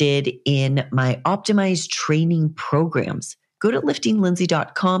interested in my optimized training programs, go to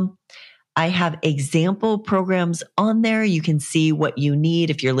liftinglindsay.com. I have example programs on there. You can see what you need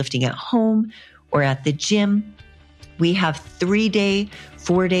if you're lifting at home or at the gym. We have 3-day,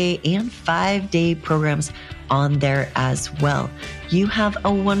 4-day, and 5-day programs on there as well. You have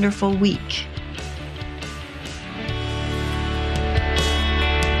a wonderful week.